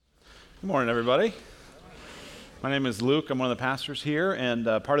Good morning, everybody. My name is Luke. I'm one of the pastors here and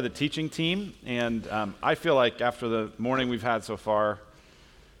part of the teaching team. And I feel like after the morning we've had so far,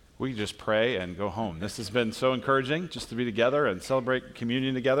 we can just pray and go home. This has been so encouraging just to be together and celebrate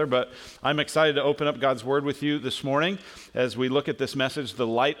communion together. But I'm excited to open up God's Word with you this morning as we look at this message, The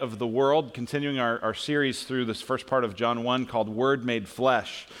Light of the World, continuing our series through this first part of John 1 called Word Made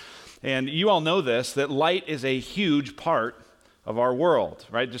Flesh. And you all know this, that light is a huge part of our world,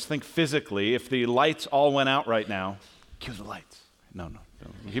 right? Just think physically, if the lights all went out right now, cue the lights. No.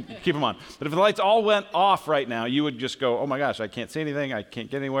 Keep them on. But if the lights all went off right now, you would just go, oh my gosh, I can't see anything, I can't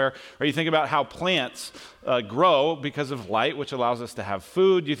get anywhere. Or you think about how plants grow because of light, which allows us to have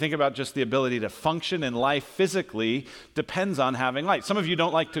food. You think about just the ability to function in life physically depends on having light. Some of you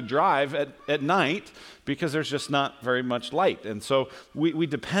don't like to drive at night because there's just not very much light. And so we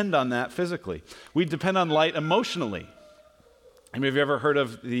depend on that physically. We depend on light emotionally. Have you ever heard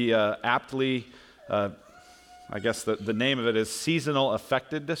of the aptly, I guess the name of it is seasonal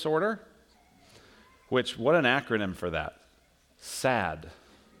affective disorder? Which, what an acronym for that. SAD,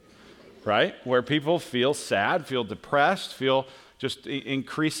 right? Where people feel sad, feel depressed, feel just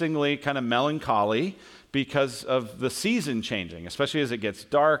increasingly kind of melancholy because of the season changing, especially as it gets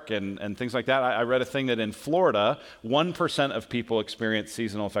dark and things like that. I read a thing that in Florida, 1% of people experience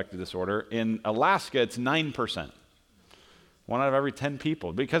seasonal affective disorder. In Alaska, it's 9%. 1 out of every 10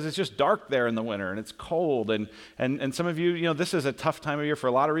 people, because it's just dark there in the winter and it's cold. And some of you, this is a tough time of year for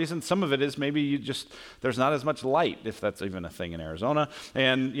a lot of reasons. Some of it is maybe there's not as much light, if that's even a thing in Arizona.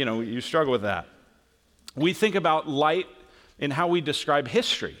 And, you struggle with that. We think about light in how we describe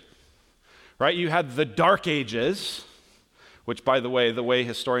history, right? You had the Dark Ages, which, by the way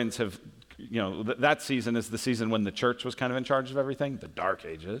historians have, that season is the season when the church was kind of in charge of everything, the Dark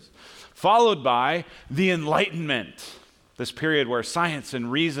Ages, followed by the Enlightenment. This period where science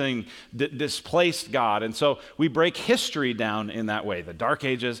and reasoning displaced God. And so we break history down in that way, the Dark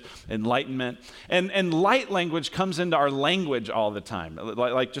Ages, Enlightenment. And light language comes into our language all the time,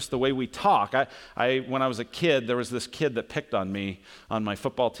 like just the way we talk. When I was a kid, there was this kid that picked on me on my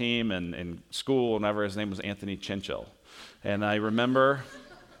football team and in school, whenever his name was Anthony Chinchil. And I remember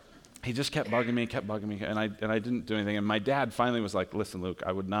he just kept bugging me, and I didn't do anything. And my dad finally was like, listen, Luke,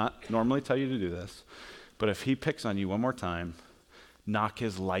 I would not normally tell you to do this, but if he picks on you one more time, knock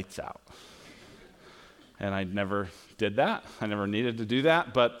his lights out. And I never did that. I never needed to do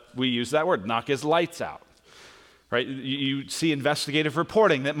that, but we use that word, knock his lights out. Right? You see investigative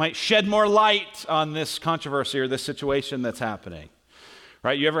reporting that might shed more light on this controversy or this situation that's happening.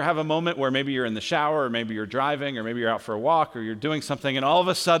 Right? You ever have a moment where maybe you're in the shower, or maybe you're driving, or maybe you're out for a walk, or you're doing something, and all of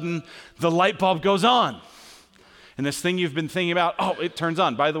a sudden, the light bulb goes on. And this thing you've been thinking about, it turns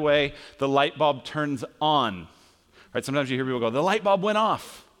on. By the way, the light bulb turns on. Right? Sometimes you hear people go, the light bulb went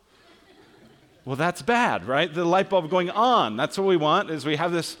off. Well, that's bad, right? The light bulb going on. That's what we want, is we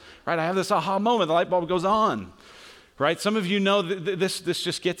have this, right? I have this aha moment, the light bulb goes on. Right? Some of you know this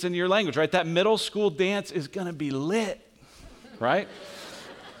just gets into your language, right? That middle school dance is going to be lit, right?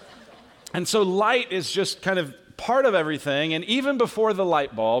 And so light is just kind of part of everything. And even before the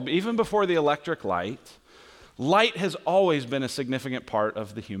light bulb, even before the electric light has always been a significant part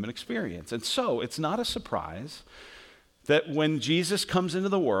of the human experience. And so it's not a surprise that when Jesus comes into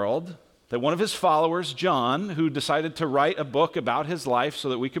the world, that one of his followers, John, who decided to write a book about his life so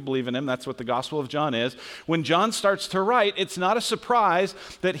that we could believe in him, that's what the Gospel of John is, when John starts to write, it's not a surprise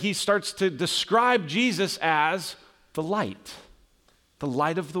that he starts to describe Jesus as the light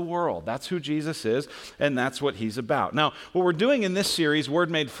of the world. That's who Jesus is, and that's what he's about. Now, what we're doing in this series, Word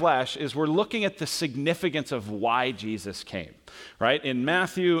Made Flesh, is we're looking at the significance of why Jesus came, right? In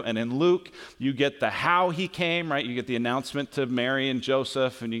Matthew and in Luke, you get the how he came, right? You get the announcement to Mary and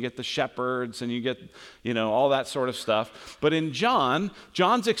Joseph, and you get the shepherds, and you get, all that sort of stuff. But in John,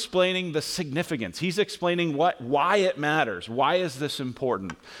 John's explaining the significance. He's explaining why it matters. Why is this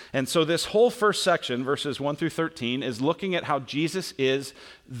important? And so this whole first section, verses 1 through 13, is looking at how Jesus is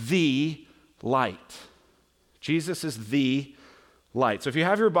the light. Jesus is the light. So if you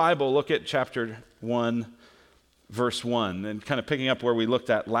have your Bible, look at chapter 1, verse 1, and kind of picking up where we looked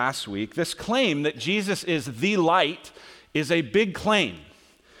at last week. This claim that Jesus is the light is a big claim.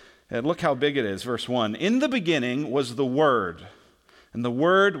 And look how big it is. Verse 1, in the beginning was the Word, and the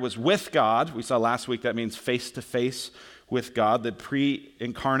Word was with God. We saw last week that means face to face with God. The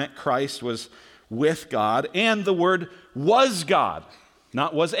pre-incarnate Christ was with God, and the Word was God.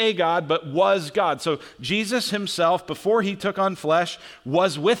 Not was a God, but was God. So Jesus himself, before he took on flesh,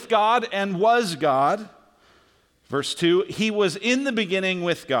 was with God and was God. Verse 2, he was in the beginning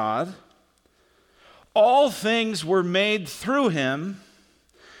with God. All things were made through him,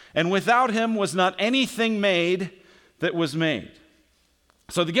 and without him was not anything made that was made.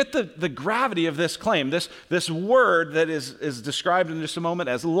 So to get the gravity of this claim, this word that is described in just a moment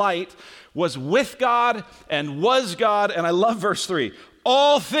as light was with God and was God. And I love verse 3.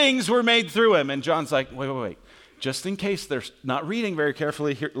 All things were made through him. And John's like, wait. Just in case they're not reading very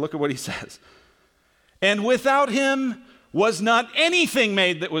carefully, here, look at what he says. And without him was not anything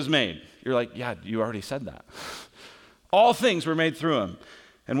made that was made. You're like, yeah, you already said that. All things were made through him.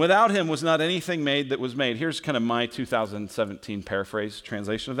 And without him was not anything made that was made. Here's kind of my 2017 paraphrase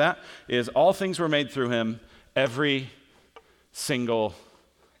translation of that, is all things were made through him, every single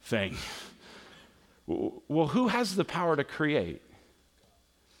thing. Well, who has the power to create?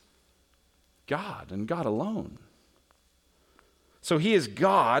 God, and God alone. So he is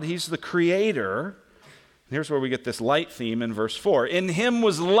God, he's the creator. Here's where we get this light theme in verse 4. In him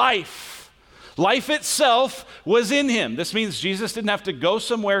was life. Life itself was in him. This means Jesus didn't have to go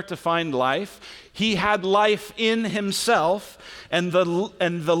somewhere to find life. He had life in himself, and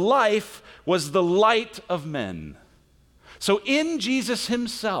the life was the light of men. So in Jesus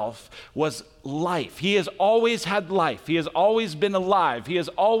himself was life. He has always had life. He has always been alive. He has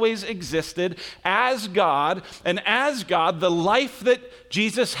always existed as God, and as God, the life that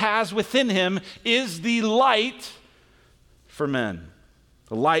Jesus has within him is the light for men.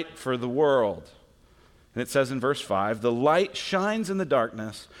 The light for the world. And it says in verse 5, the light shines in the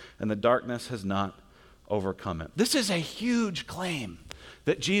darkness, and the darkness has not overcome it. This is a huge claim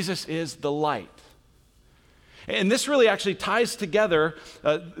that Jesus is the light. And this really actually ties together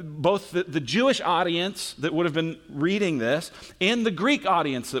both the Jewish audience that would have been reading this and the Greek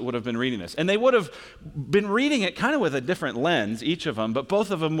audience that would have been reading this. And they would have been reading it kind of with a different lens, each of them, but both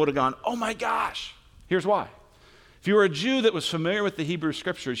of them would have gone, oh my gosh, here's why. If you were a Jew that was familiar with the Hebrew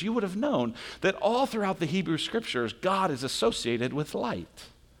Scriptures, you would have known that all throughout the Hebrew Scriptures, God is associated with light.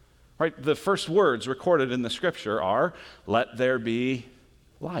 Right? The first words recorded in the Scripture are, let there be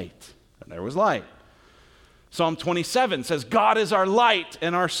light. And there was light. Psalm 27 says, God is our light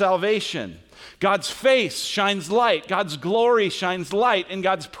and our salvation. God's face shines light. God's glory shines light. In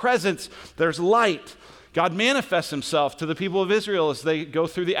God's presence, there's light. God manifests himself to the people of Israel as they go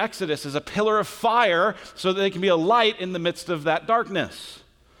through the Exodus as a pillar of fire so that they can be a light in the midst of that darkness.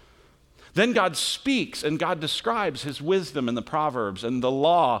 Then God speaks and God describes his wisdom in the Proverbs and the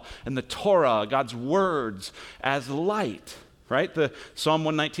law and the Torah, God's words, as light. Right? The Psalm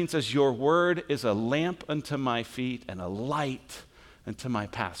 119 says, your word is a lamp unto my feet and a light unto my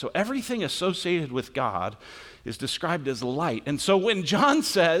path. So everything associated with God is described as light. And so when John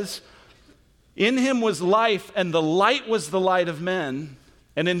says, in him was life, and the light was the light of men.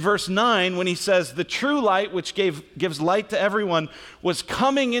 And in verse 9, when he says, the true light, which gives light to everyone, was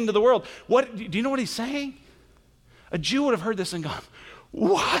coming into the world. Do you know what he's saying? A Jew would have heard this and gone,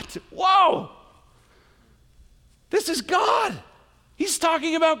 what? Whoa! This is God. He's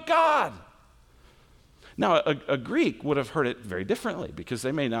talking about God. Now, a Greek would have heard it very differently because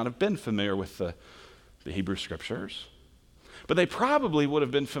they may not have been familiar with the Hebrew Scriptures. But they probably would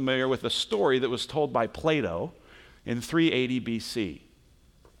have been familiar with a story that was told by Plato in 380 BC.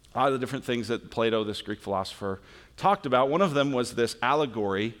 A lot of the different things that Plato, this Greek philosopher, talked about. One of them was this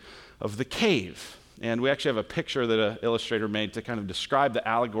allegory of the cave. And we actually have a picture that an illustrator made to kind of describe the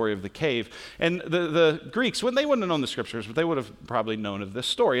allegory of the cave. And the Greeks, they wouldn't have known the Scriptures, but they would have probably known of this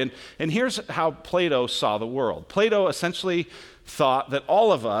story. And here's how Plato saw the world. Plato essentially thought that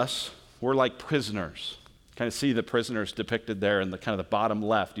all of us were like prisoners. Kind of see the prisoners depicted there in the kind of the bottom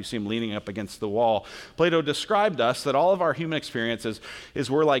left. You see them leaning up against the wall. Plato described us that all of our human experiences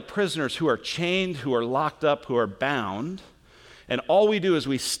is we're like prisoners who are chained, who are locked up, who are bound. And all we do is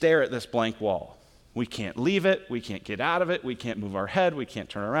we stare at this blank wall. We can't leave it. We can't get out of it. We can't move our head. We can't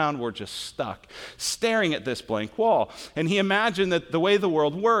turn around. We're just stuck staring at this blank wall. And he imagined that the way the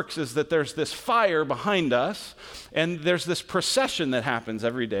world works is that there's this fire behind us, and there's this procession that happens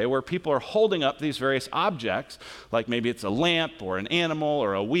every day where people are holding up these various objects, like maybe it's a lamp or an animal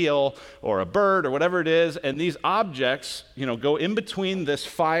or a wheel or a bird or whatever it is, and these objects, go in between this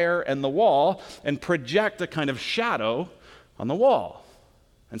fire and the wall and project a kind of shadow on the wall.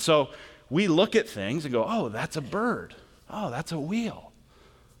 And so we look at things and go, oh, that's a bird. Oh, that's a wheel.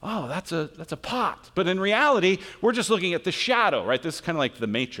 Oh, that's a pot. But in reality, we're just looking at the shadow, right? This is kind of like the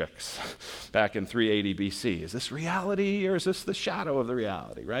Matrix back in 380 BC. Is this reality or is this the shadow of the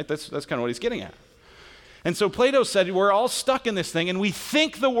reality, right? That's kind of what he's getting at. And so Plato said, we're all stuck in this thing, and we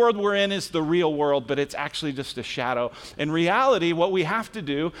think the world we're in is the real world, but it's actually just a shadow. In reality, what we have to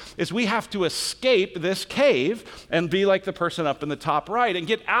do is we have to escape this cave and be like the person up in the top right and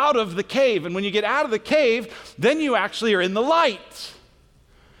get out of the cave. And when you get out of the cave, then you actually are in the light.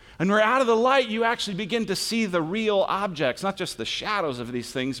 And we're out of the light, you actually begin to see the real objects, not just the shadows of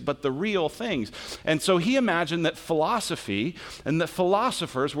these things, but the real things. And so he imagined that philosophy and that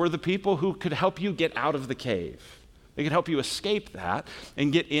philosophers were the people who could help you get out of the cave. They could help you escape that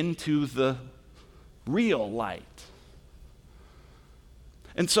and get into the real light.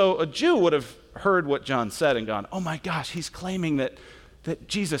 And so a Jew would have heard what John said and gone, oh my gosh, he's claiming that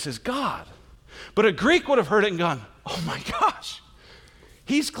Jesus is God. But a Greek would have heard it and gone, oh my gosh,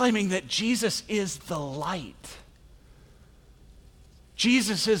 he's claiming that Jesus is the light.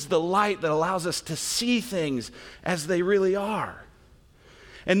 Jesus is the light that allows us to see things as they really are.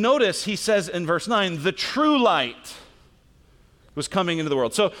 And notice he says in verse 9, the true light was coming into the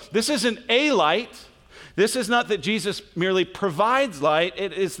world. So this isn't a light. This is not that Jesus merely provides light.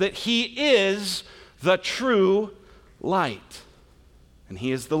 It is that he is the true light. And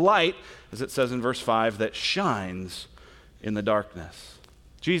he is the light, as it says in verse 5, that shines in the darkness.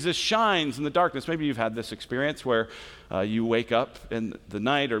 Jesus shines in the darkness. Maybe you've had this experience where you wake up in the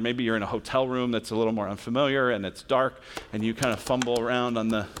night, or maybe you're in a hotel room that's a little more unfamiliar and it's dark, and you kind of fumble around on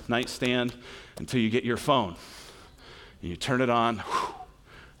the nightstand until you get your phone. And you turn it on,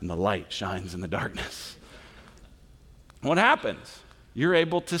 and the light shines in the darkness. What happens? You're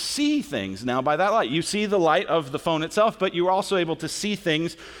able to see things now by that light. You see the light of the phone itself, but you're also able to see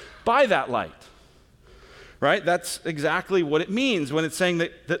things by that light. Right? That's exactly what it means when it's saying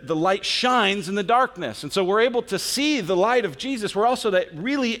that the light shines in the darkness. And so we're able to see the light of Jesus. We're also to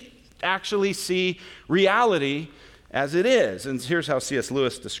really actually see reality as it is. And here's how C.S.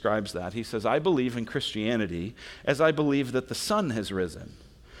 Lewis describes that. He says, I believe in Christianity as I believe that the sun has risen,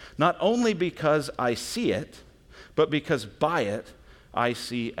 not only because I see it, but because by it I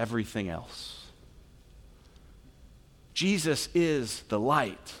see everything else. Jesus is the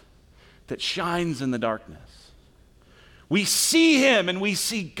light that shines in the darkness. We see him and we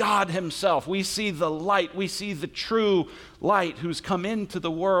see God himself. We see the light. We see the true light who's come into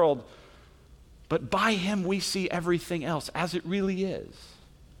the world. But by him we see everything else as it really is.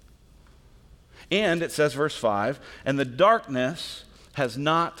 And it says, verse 5, and the darkness has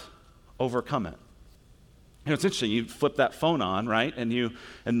not overcome it. You know, it's interesting. You flip that phone on, right? And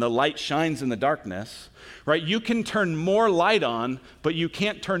the light shines in the darkness, right? You can turn more light on, but you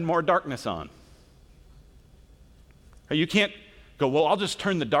can't turn more darkness on. You can't go, well, I'll just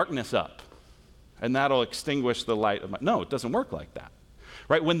turn the darkness up, and that'll extinguish the light of my... No, it doesn't work like that.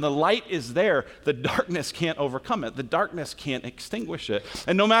 Right? When the light is there, the darkness can't overcome it. The darkness can't extinguish it.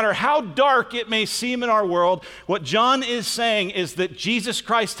 And no matter how dark it may seem in our world, what John is saying is that Jesus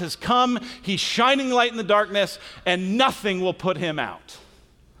Christ has come, he's shining light in the darkness, and nothing will put him out.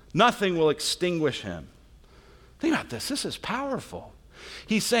 Nothing will extinguish him. Think about this. This is powerful.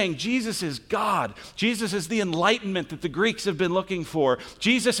 He's saying Jesus is God. Jesus is the enlightenment that the Greeks have been looking for.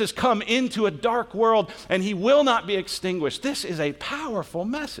 Jesus has come into a dark world, and he will not be extinguished. This is a powerful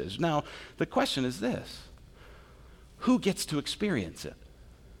message. Now, the question is this: who gets to experience it?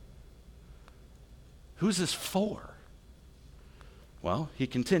 Who's this for? Well, he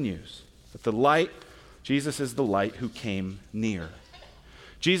continues. But the light, Jesus is the light who came near.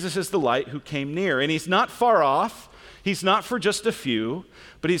 Jesus is the light who came near, and he's not far off. He's not for just a few,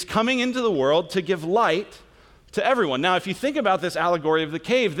 but he's coming into the world to give light to everyone. Now, if you think about this allegory of the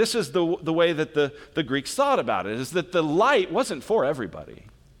cave, this is the way that the Greeks thought about it, is that the light wasn't for everybody.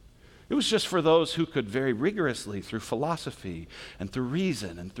 It was just for those who could very rigorously, through philosophy and through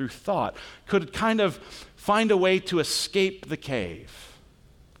reason and through thought, could kind of find a way to escape the cave.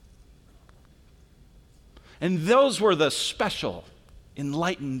 And those were the special,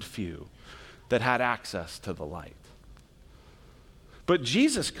 enlightened few that had access to the light. But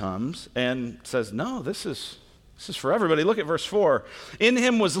Jesus comes and says, no, this is for everybody. Look at verse 4. In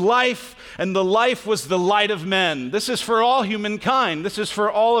him was life, and the life was the light of men. This is for all humankind. This is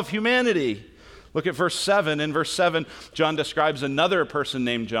for all of humanity. Look at verse 7. In verse 7, John describes another person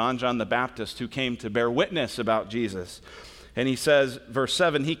named John the Baptist, who came to bear witness about Jesus. And he says, verse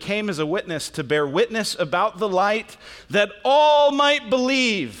 7, he came as a witness to bear witness about the light, that all might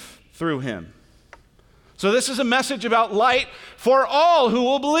believe through him. So this is a message about light for all who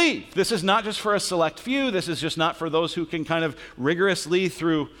will believe. This is not just for a select few. This is just not for those who can kind of rigorously,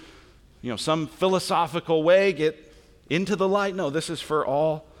 through some philosophical way, get into the light. No, this is for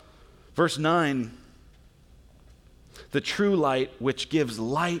all. Verse 9, the true light which gives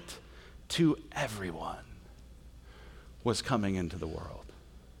light to everyone was coming into the world.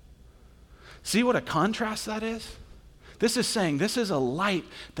 See what a contrast that is? This is saying this is a light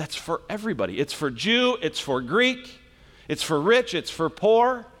that's for everybody. It's for Jew, it's for Greek, it's for rich, it's for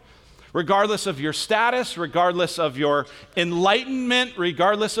poor. regardless of your status, regardless of your enlightenment,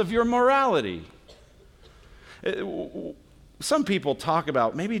 regardless of your morality. Some people talk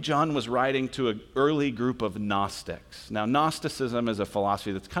about maybe John was writing to an early group of Gnostics. Now, Gnosticism is a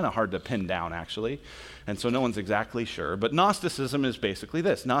philosophy that's kind of hard to pin down, actually, and so no one's exactly sure. But Gnosticism is basically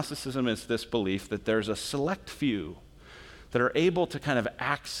this. Gnosticism is this belief that there's a select few that are able to kind of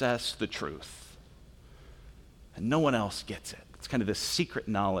access the truth, and no one else gets it. It's kind of this secret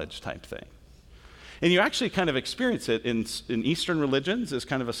knowledge type thing. And you actually kind of experience it in Eastern religions is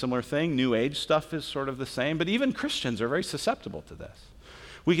kind of a similar thing. New Age stuff is sort of the same, but even Christians are very susceptible to this.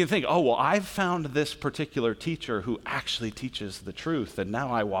 We can think, oh, well, I've found this particular teacher who actually teaches the truth, and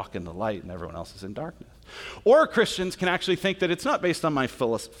now I walk in the light and everyone else is in darkness. Or Christians can actually think that it's not based on my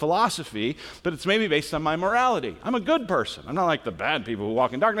philosophy, but it's maybe based on my morality. I'm a good person. I'm not like the bad people who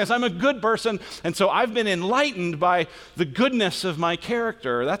walk in darkness. I'm a good person, and so I've been enlightened by the goodness of my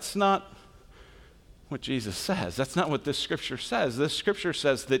character. That's not what Jesus says. That's not what this scripture says. This scripture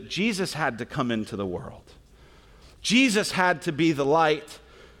says that Jesus had to come into the world. Jesus had to be the light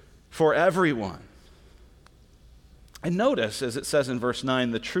for everyone. And notice, as it says in verse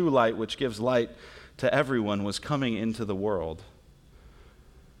 9, the true light which gives light to everyone was coming into the world.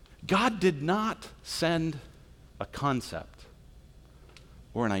 God did not send a concept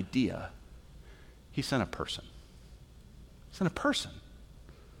or an idea. He sent a person. He sent a person.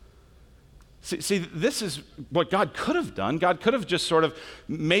 See, this is what God could have done. God could have just sort of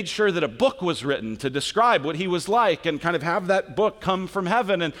made sure that a book was written to describe what he was like and kind of have that book come from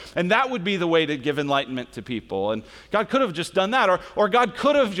heaven, and that would be the way to give enlightenment to people. And God could have just done that, or God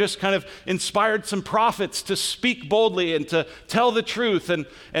could have just kind of inspired some prophets to speak boldly and to tell the truth.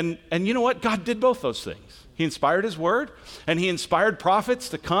 And you know what? God did both those things. He inspired his word, and he inspired prophets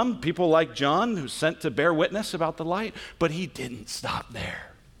to come, people like John, who's sent to bear witness about the light, but he didn't stop there.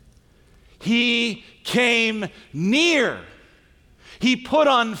 He came near. He put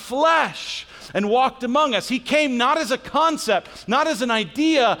on flesh and walked among us. He came not as a concept, not as an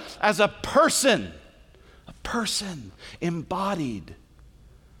idea, as a person embodied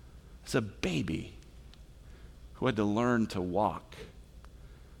as a baby who had to learn to walk,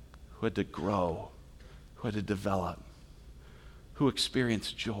 who had to grow, who had to develop, who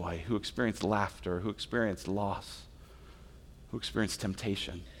experienced joy, who experienced laughter, who experienced loss, who experienced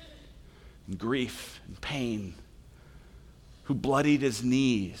temptation and grief and pain, who bloodied his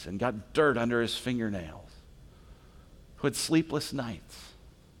knees and got dirt under his fingernails, who had sleepless nights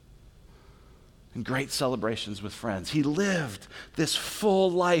and great celebrations with friends. He lived this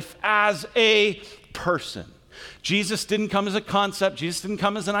full life as a person. Jesus didn't come as a concept. Jesus didn't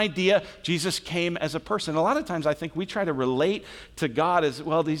come as an idea. Jesus came as a person. A lot of times I think we try to relate to God as,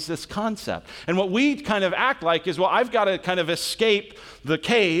 well, he's this concept. And what we kind of act like is, well, I've got to kind of escape the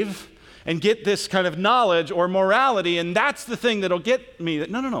cave and get this kind of knowledge or morality, and that's the thing that'll get me.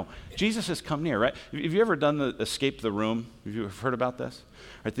 No. Jesus has come near, right? Have you ever done the escape the room? Have you heard about this?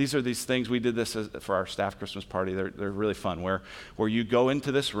 Right, these are these things. We did this for our staff Christmas party. They're really fun, where you go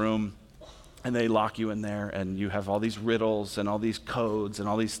into this room, and they lock you in there, and you have all these riddles and all these codes and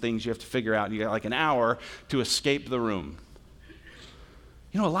all these things you have to figure out, and you got like an hour to escape the room.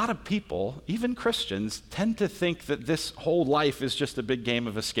 You know, a lot of people, even Christians, tend to think that this whole life is just a big game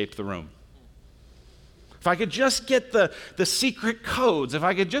of escape the room. If I could just get the secret codes, if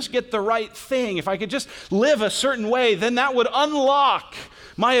I could just get the right thing, if I could just live a certain way, then that would unlock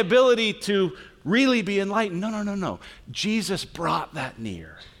my ability to really be enlightened. No. Jesus brought that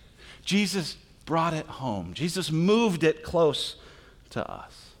near. Jesus brought it home. Jesus moved it close to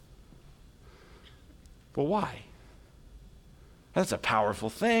us. Well, why? That's a powerful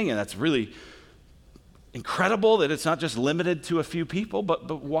thing, and that's really incredible that it's not just limited to a few people,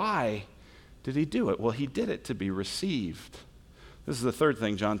 but why did he do it? Well, he did it to be received. This is the third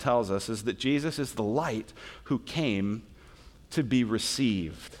thing John tells us, is that Jesus is the light who came to be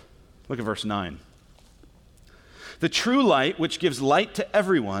received. Look at verse 9. The true light, which gives light to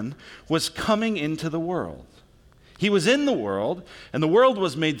everyone, was coming into the world. He was in the world, and the world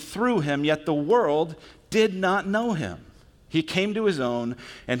was made through him, yet the world did not know him. He came to his own,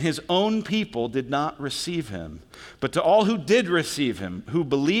 and his own people did not receive him. But to all who did receive him, who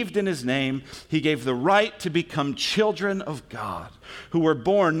believed in his name, he gave the right to become children of God, who were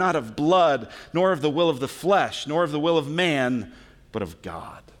born not of blood, nor of the will of the flesh, nor of the will of man, but of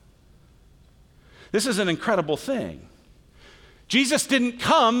God. This is an incredible thing. Jesus didn't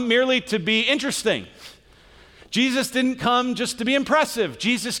come merely to be interesting. Jesus didn't come just to be impressive.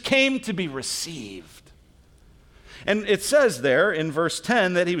 Jesus came to be received. And it says there in verse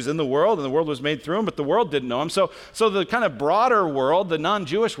 10 that he was in the world and the world was made through him, but the world didn't know him. So the kind of broader world, the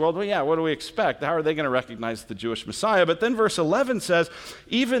non-Jewish world, well, yeah, what do we expect? How are they going to recognize the Jewish Messiah? But then verse 11 says,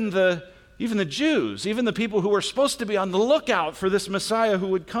 even the Jews, even the people who were supposed to be on the lookout for this Messiah who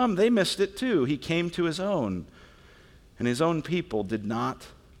would come, they missed it too. He came to his own, and his own people did not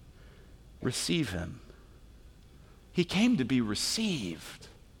receive him. He came to be received.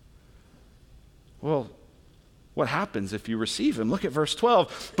 Well, what happens if you receive him? Look at verse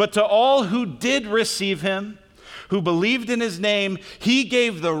 12. But to all who did receive him, who believed in his name, he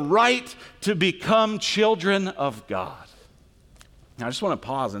gave the right to become children of God. Now, I just want to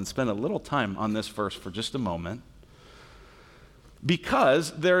pause and spend a little time on this verse for just a moment,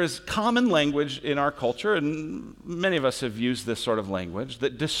 because there is common language in our culture, and many of us have used this sort of language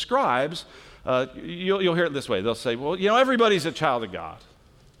that describes, you'll hear it this way. They'll say, well, everybody's a child of God.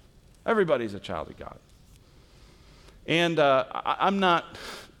 Everybody's a child of God. And I'm not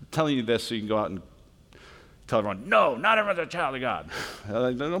telling you this so you can go out and tell everyone, no, not everyone's a child of God.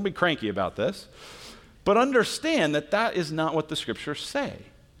 Don't be cranky about this. But understand that that is not what the scriptures say.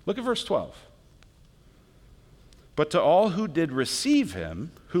 Look at verse 12. But to all who did receive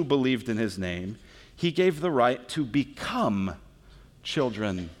him, who believed in his name, he gave the right to become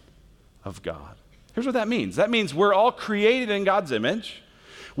children of God. Here's what that means. That means we're all created in God's image.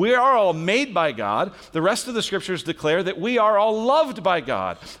 We are all made by God. The rest of the scriptures declare that we are all loved by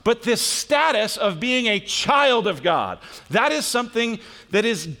God. But this status of being a child of God, that is something that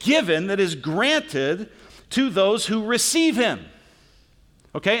is given, that is granted to those who receive him.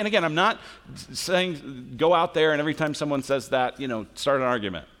 Okay? And again, I'm not saying go out there and every time someone says that, start an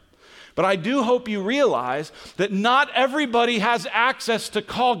argument. But I do hope you realize that not everybody has access to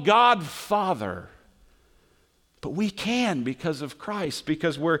call God Father. But we can because of Christ,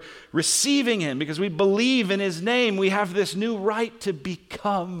 because we're receiving him, because we believe in his name. We have this new right to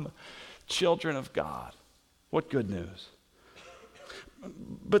become children of God. What good news.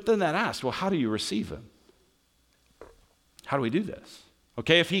 But then that asks, well, how do you receive him? How do we do this?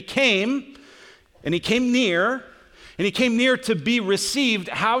 Okay, if he came, and he came near to be received,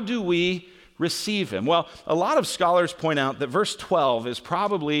 how do we receive him? Well, a lot of scholars point out that verse 12 is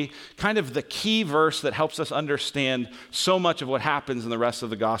probably kind of the key verse that helps us understand so much of what happens in the rest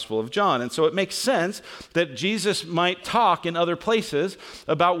of the Gospel of John. And so it makes sense that Jesus might talk in other places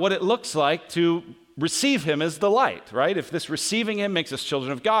about what it looks like to receive him as the light, right? If this receiving him makes us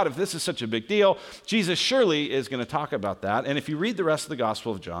children of God, if this is such a big deal, Jesus surely is going to talk about that. And if you read the rest of the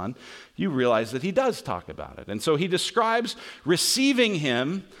Gospel of John, you realize that he does talk about it. And so he describes receiving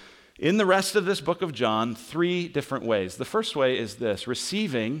him in the rest of this book of John 3 different ways. The first way is this: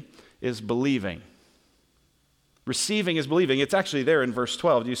 receiving is believing. Receiving is believing. It's actually there in verse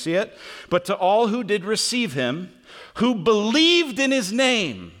 12. Do you see it? But to all who did receive him, who believed in his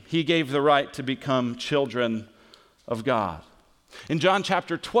name, he gave the right to become children of God. In John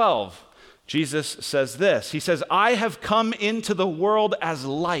chapter 12, Jesus says this. He says, I have come into the world as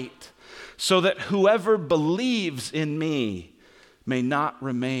light, so that whoever believes in me may not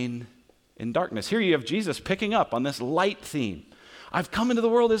remain in darkness. Here you have Jesus picking up on this light theme. I've come into the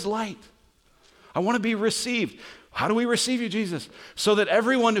world as light. I want to be received. How do we receive you, Jesus? So that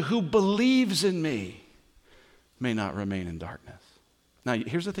everyone who believes in me may not remain in darkness. Now,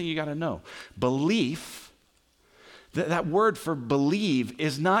 here's the thing you got to know. Belief, that word for believe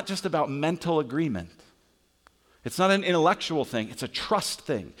is not just about mental agreement. It's not an intellectual thing. It's a trust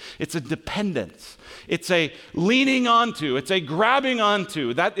thing. It's a dependence. It's a leaning onto. It's a grabbing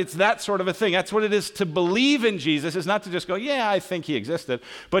onto. It's that sort of a thing. That's what it is to believe in Jesus, is not to just go, yeah, I think he existed,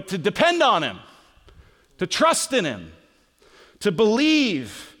 but to depend on him, to trust in him, to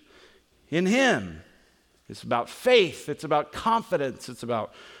believe in him. It's about faith. It's about confidence. It's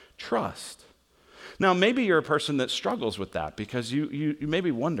about trust. Now, maybe you're a person that struggles with that because you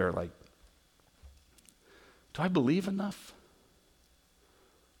maybe wonder, like, do I believe enough?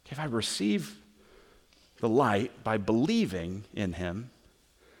 If I receive the light by believing in him,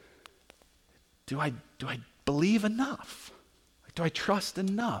 do I believe enough? Do I trust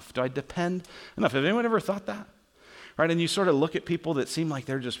enough? Do I depend enough? Have anyone ever thought that? Right? And you sort of look at people that seem like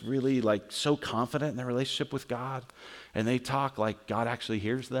they're just really like so confident in their relationship with God, and they talk like God actually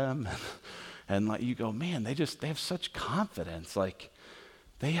hears them. And like you go, man, they have such confidence. Like,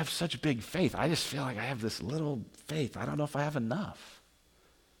 they have such big faith. I just feel like I have this little faith. I don't know if I have enough.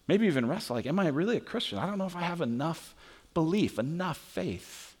 Maybe even wrestle, like, am I really a Christian? I don't know if I have enough belief, enough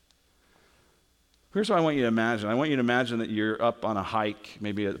faith. Here's what I want you to imagine. I want you to imagine that you're up on a hike,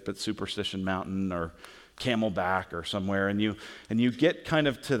 maybe up at Superstition Mountain or Camelback or somewhere, and you get kind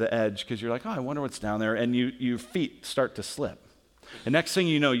of to the edge because you're like, oh, I wonder what's down there, and your feet start to slip. And next thing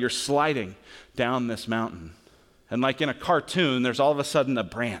you know, you're sliding down this mountain. And like in a cartoon, there's all of a sudden a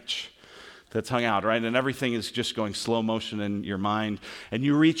branch that's hung out, right? And everything is just going slow motion in your mind. And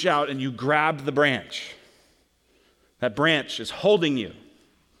you reach out and you grab the branch. That branch is holding you.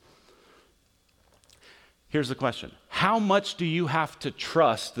 Here's the question. How much do you have to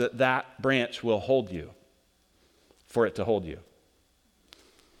trust that that branch will hold you for it to hold you?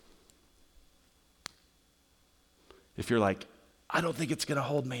 If you're like, I don't think it's going to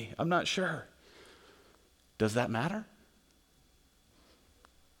hold me, I'm not sure. Does that matter?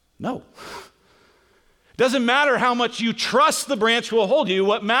 No. It doesn't matter how much you trust the branch will hold you.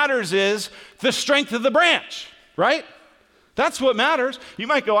 What matters is the strength of the branch, right? That's what matters. You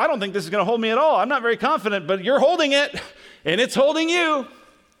might go, I don't think this is going to hold me at all. I'm not very confident, but you're holding it, and it's holding you.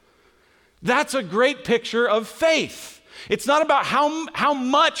 That's a great picture of faith. It's not about how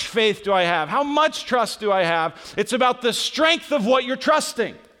much faith do I have, how much trust do I have. It's about the strength of what you're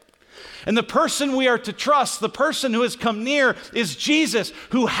trusting. And the person we are to trust, the person who has come near, is Jesus,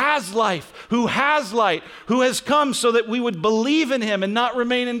 who has life, who has light, who has come so that we would believe in him and not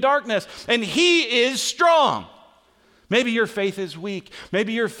remain in darkness. And he is strong. Maybe your faith is weak.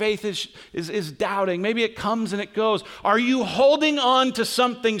 Maybe your faith is doubting. Maybe it comes and it goes. Are you holding on to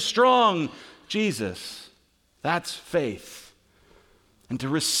something strong? Jesus. That's faith. And to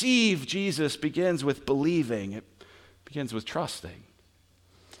receive Jesus begins with believing. It begins with trusting.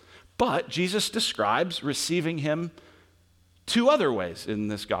 But Jesus describes receiving him two other ways in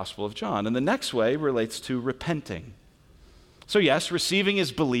this Gospel of John. And the next way relates to repenting. So yes, receiving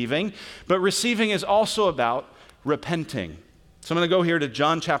is believing, but receiving is also about repenting. So I'm going to go here to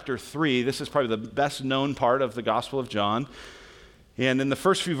John chapter 3. This is probably the best known part of the Gospel of John. And in the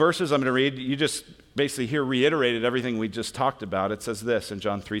first few verses I'm going to read, you just basically here reiterated everything we just talked about. It says this in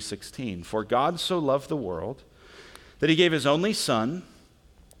John 3:16, "For God so loved the world that he gave his only Son,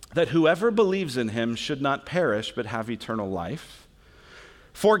 that whoever believes in him should not perish but have eternal life.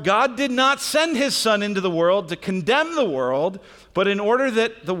 For God did not send his Son into the world to condemn the world, but in order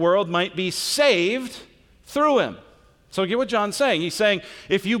that the world might be saved through him." So get what John's saying. He's saying,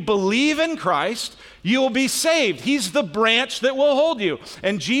 if you believe in Christ, you will be saved. He's the branch that will hold you.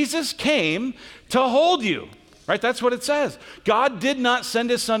 And Jesus came to hold you. Right? That's what it says. God did not send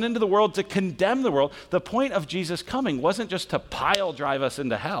his Son into the world to condemn the world. The point of Jesus coming wasn't just to pile drive us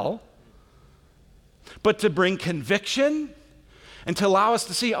into hell, but to bring conviction and to allow us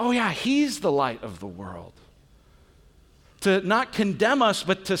to see, oh yeah, he's the light of the world. To not condemn us,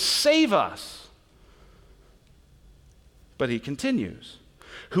 but to save us. But he continues,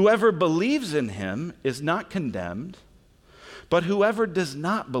 "Whoever believes in him is not condemned, but whoever does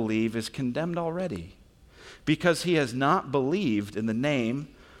not believe is condemned already, because he has not believed in the name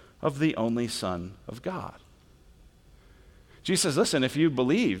of the only Son of God." Jesus says, listen, if you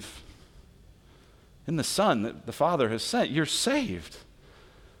believe in the Son that the Father has sent, you're saved.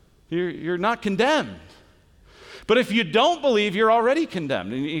 You're not condemned. But if you don't believe, you're already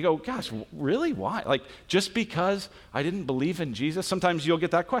condemned. And you go, gosh, really? Why? Like, just because I didn't believe in Jesus? Sometimes you'll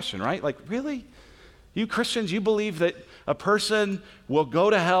get that question, right? Like, really? You Christians, you believe that a person will go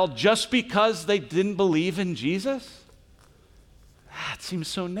to hell just because they didn't believe in Jesus? That seems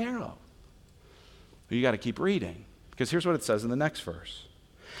so narrow. But you got to keep reading, because here's what it says in the next verse.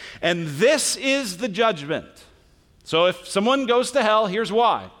 "And this is the judgment." So if someone goes to hell, here's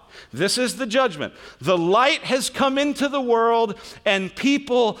why. This is the judgment. "The light has come into the world, and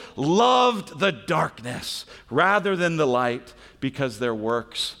people loved the darkness rather than the light, because their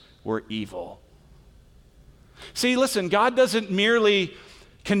works were evil." See, listen, God doesn't merely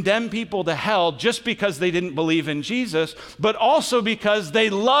condemn people to hell just because they didn't believe in Jesus, but also because they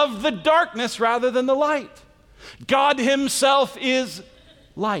love the darkness rather than the light. God himself is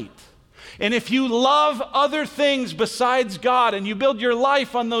light. And if you love other things besides God, and you build your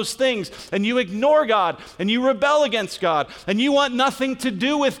life on those things, and you ignore God, and you rebel against God, and you want nothing to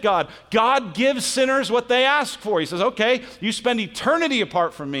do with God, God gives sinners what they ask for. He says, okay, you spend eternity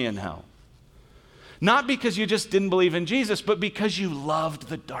apart from me in hell. Not because you just didn't believe in Jesus, but because you loved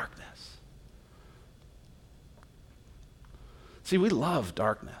the darkness. See, we love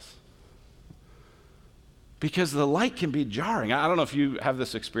darkness because the light can be jarring. I don't know if you have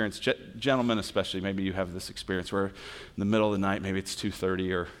this experience, gentlemen especially, maybe you have this experience where in the middle of the night, maybe it's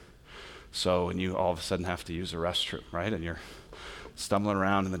 2:30 or so, and you all of a sudden have to use a restroom, right? And you're stumbling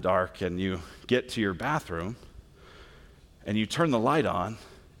around in the dark, and you get to your bathroom, and you turn the light on,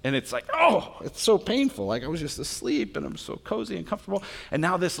 And it's like, oh, it's so painful. Like I was just asleep and I'm so cozy and comfortable. And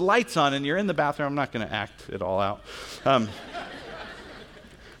now this light's on and you're in the bathroom. I'm not going to act it all out.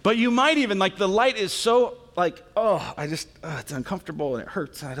 But you might even, like the light is so like, it's uncomfortable and it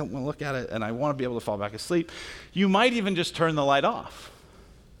hurts and I don't want to look at it and I want to be able to fall back asleep. You might even just turn the light off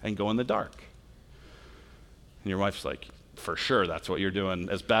and go in the dark. And your wife's like, for sure that's what you're doing.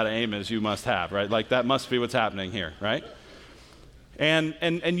 As bad aim as you must have, right? Like that must be what's happening here, right?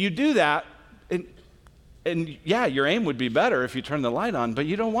 And you do that, and yeah, your aim would be better if you turn the light on, but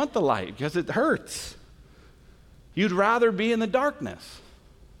you don't want the light because it hurts. You'd rather be in the darkness.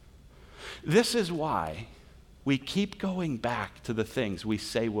 This is why we keep going back to the things we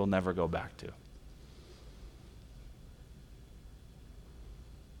say we'll never go back to.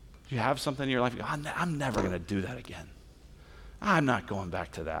 You have something in your life, you go, I'm never going to do that again. I'm not going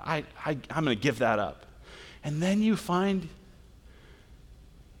back to that. I'm going to give that up. And then you find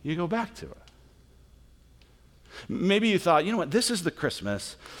you go back to it. Maybe you thought, you know what, this is the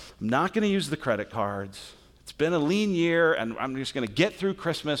Christmas. I'm not going to use the credit cards. It's been a lean year, and I'm just going to get through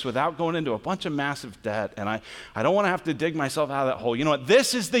Christmas without going into a bunch of massive debt, and I don't want to have to dig myself out of that hole. You know what,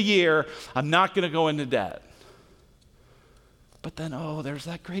 this is the year I'm not going to go into debt. But then, there's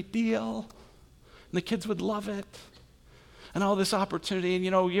that great deal, and the kids would love it. And all this opportunity, and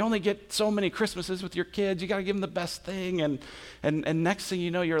you only get so many Christmases with your kids. You got to give them the best thing, and next thing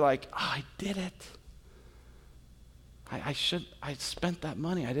you know, you're like, I did it. I spent that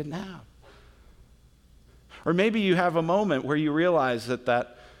money I didn't have. Or maybe you have a moment where you realize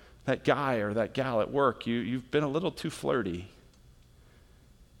that guy or that gal at work, you've been a little too flirty.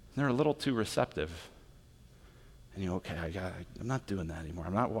 They're a little too receptive. And I'm not doing that anymore.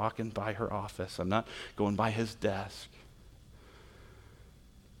 I'm not walking by her office. I'm not going by his desk.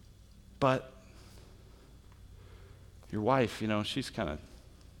 But your wife, she's kind of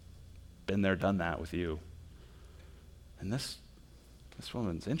been there, done that with you. And this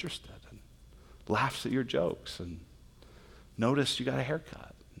woman's interested and laughs at your jokes and noticed you got a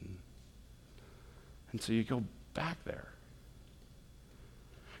haircut. And so you go back there.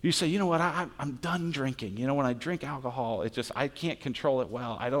 You say, you know what, I'm done drinking. When I drink alcohol, I can't control it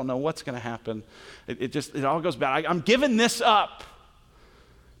well. I don't know what's going to happen. It all goes bad. I'm giving this up.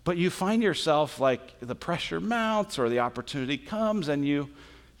 But you find yourself like the pressure mounts or the opportunity comes and you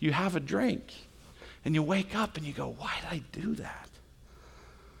have a drink and you wake up and you go, why did I do that?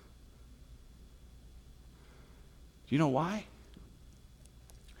 You know why?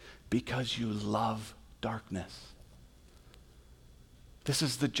 Because you love darkness. This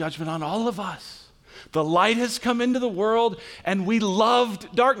is the judgment on all of us. The light has come into the world, and we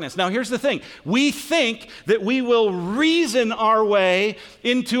loved darkness. Now, here's the thing. We think that we will reason our way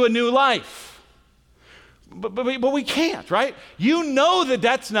into a new life. But we can't, right? You know that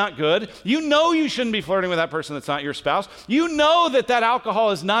that's not good. You know you shouldn't be flirting with that person that's not your spouse. You know that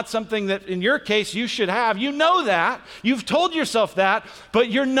alcohol is not something that, in your case, you should have. You know that. You've told yourself that. But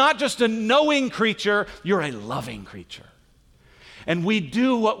you're not just a knowing creature. You're a loving creature. And we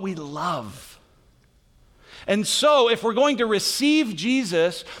do what we love. And so, if we're going to receive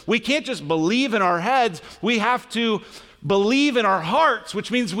Jesus, we can't just believe in our heads. We have to believe in our hearts,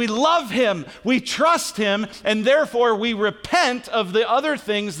 which means we love him, we trust him, and therefore we repent of the other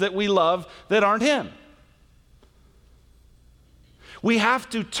things that we love that aren't him. We have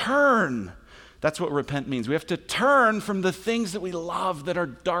to turn. That's what repent means. We have to turn from the things that we love that are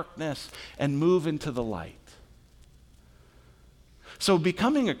darkness and move into the light. So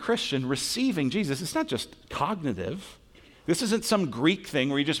becoming a Christian, receiving Jesus, it's not just cognitive. This isn't some Greek thing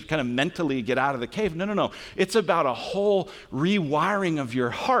where you just kind of mentally get out of the cave. No. It's about a whole rewiring of your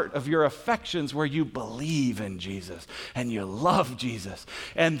heart, of your affections, where you believe in Jesus and you love Jesus.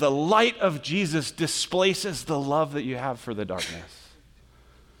 And the light of Jesus displaces the love that you have for the darkness.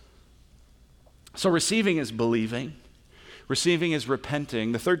 So receiving is believing. Receiving is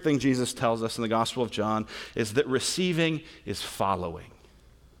repenting. The third thing Jesus tells us in the Gospel of John is that receiving is following.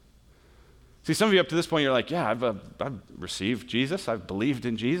 See, some of you up to this point, you're like, yeah, I've received Jesus. I've believed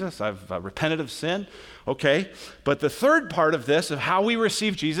in Jesus. I've repented of sin. Okay. But the third part of this, of how we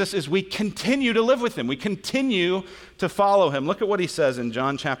receive Jesus, is we continue to live with him. We continue to follow him. Look at what he says in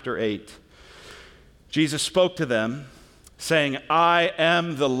John chapter 8. Jesus spoke to them, saying, I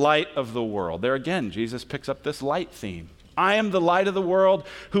am the light of the world. There again, Jesus picks up this light theme. I am the light of the world.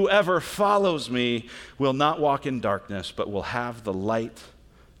 Whoever follows me will not walk in darkness, but will have the light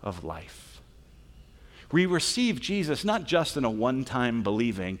of life. We receive Jesus not just in a one-time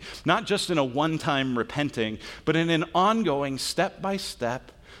believing, not just in a one-time repenting, but in an ongoing,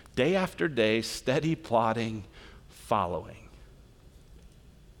 step-by-step, day after day, steady plodding, following.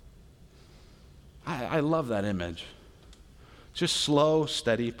 I love that image. Just slow,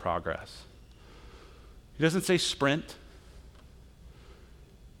 steady progress. He doesn't say sprint.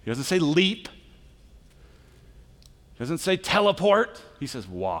 He doesn't say leap. He doesn't say teleport. He says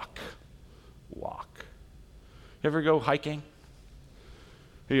walk. Walk. You ever go hiking?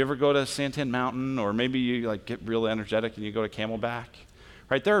 You ever go to Santan Mountain, or maybe you like get real energetic and you go to Camelback?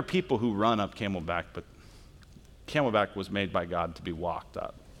 Right? There are people who run up Camelback, but Camelback was made by God to be walked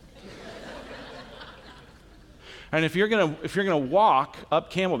up. And if you're gonna walk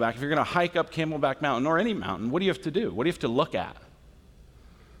up Camelback, if you're gonna hike up Camelback Mountain or any mountain, what do you have to do? What do you have to look at?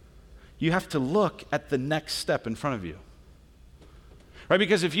 You have to look at the next step in front of you. Right?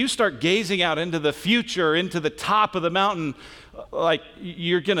 Because if you start gazing out into the future, into the top of the mountain, like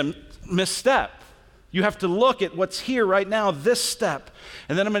you're gonna misstep. You have to look at what's here right now, this step,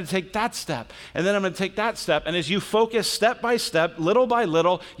 and then I'm going to take that step, and then I'm going to take that step. And as you focus step by step, little by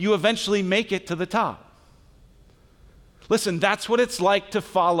little, you eventually make it to the top. Listen, that's what it's like to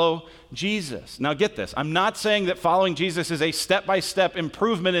follow Jesus. Now get this. I'm not saying that following Jesus is a step-by-step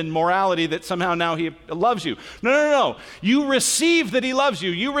improvement in morality that somehow now he loves you. No. You receive that he loves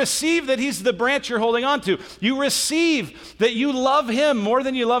you. You receive that he's the branch you're holding on to. You receive that you love him more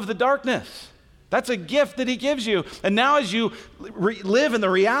than you love the darkness. That's a gift that he gives you. And now as you live in the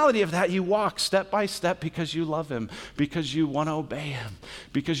reality of that, you walk step by step because you love him, because you want to obey him,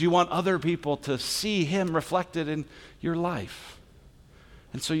 because you want other people to see him reflected in your life.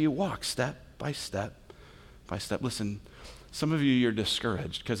 And so you walk step by step by step. Listen, some of you, you're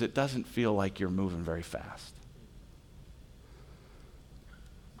discouraged because it doesn't feel like you're moving very fast.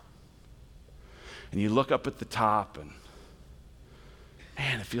 And you look up at the top and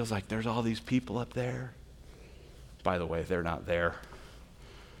man, it feels like there's all these people up there. By the way, they're not there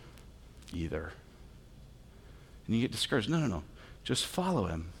either. And you get discouraged. No. Just follow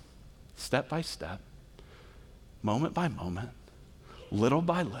him step by step, moment by moment, little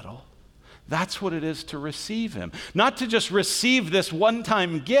by little. That's what it is to receive him. Not to just receive this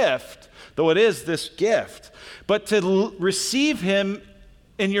one-time gift, though it is this gift, but to receive him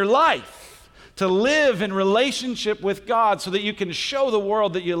in your life. To live in relationship with God so that you can show the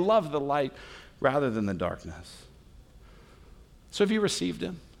world that you love the light rather than the darkness. So have you received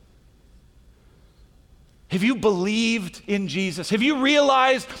him? Have you believed in Jesus? Have you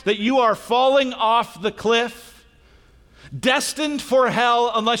realized that you are falling off the cliff, destined for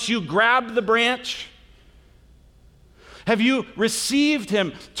hell unless you grab the branch? Have you received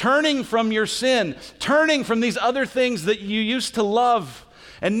him, turning from your sin, turning from these other things that you used to love,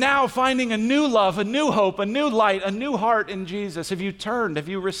 and now finding a new love, a new hope, a new light, a new heart in Jesus? Have you turned? Have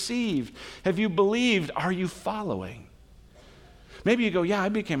you received? Have you believed? Are you following? Maybe you go, yeah, I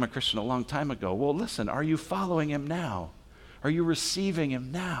became a Christian a long time ago. Well, listen, are you following him now? Are you receiving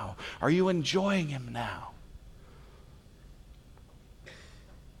him now? Are you enjoying him now?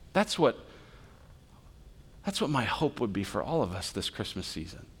 That's what my hope would be for all of us this Christmas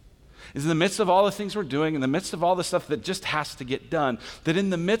season. Is in the midst of all the things we're doing, in the midst of all the stuff that just has to get done, that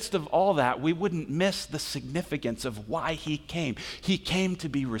in the midst of all that, we wouldn't miss the significance of why he came. He came to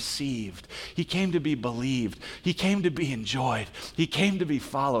be received. He came to be believed. He came to be enjoyed. He came to be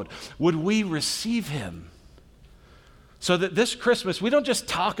followed. Would we receive him? So that this Christmas, we don't just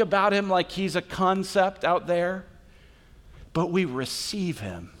talk about him like he's a concept out there, but we receive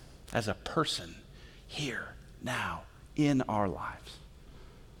him as a person here, now, in our lives.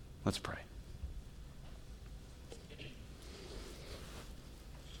 Let's pray.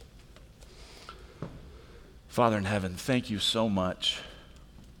 Father in heaven, thank you so much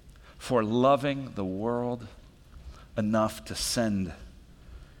for loving the world enough to send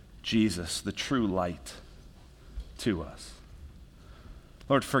Jesus, the true light, to us.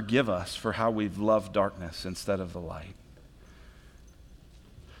 Lord, forgive us for how we've loved darkness instead of the light.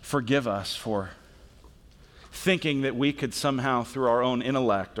 Forgive us for thinking that we could somehow, through our own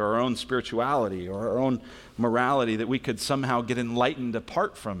intellect or our own spirituality or our own morality, that we could somehow get enlightened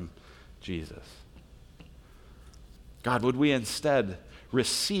apart from Jesus. God, would we instead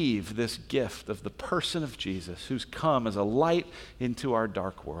receive this gift of the person of Jesus who's come as a light into our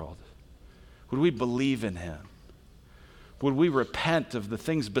dark world? Would we believe in him? Would we repent of the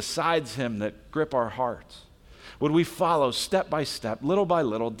things besides him that grip our hearts? Would we follow step by step, little by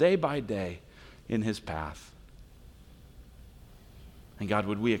little, day by day in his path? And God,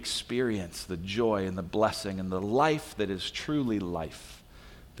 would we experience the joy and the blessing and the life that is truly life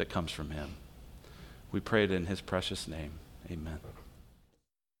that comes from him? We pray it in his precious name. Amen.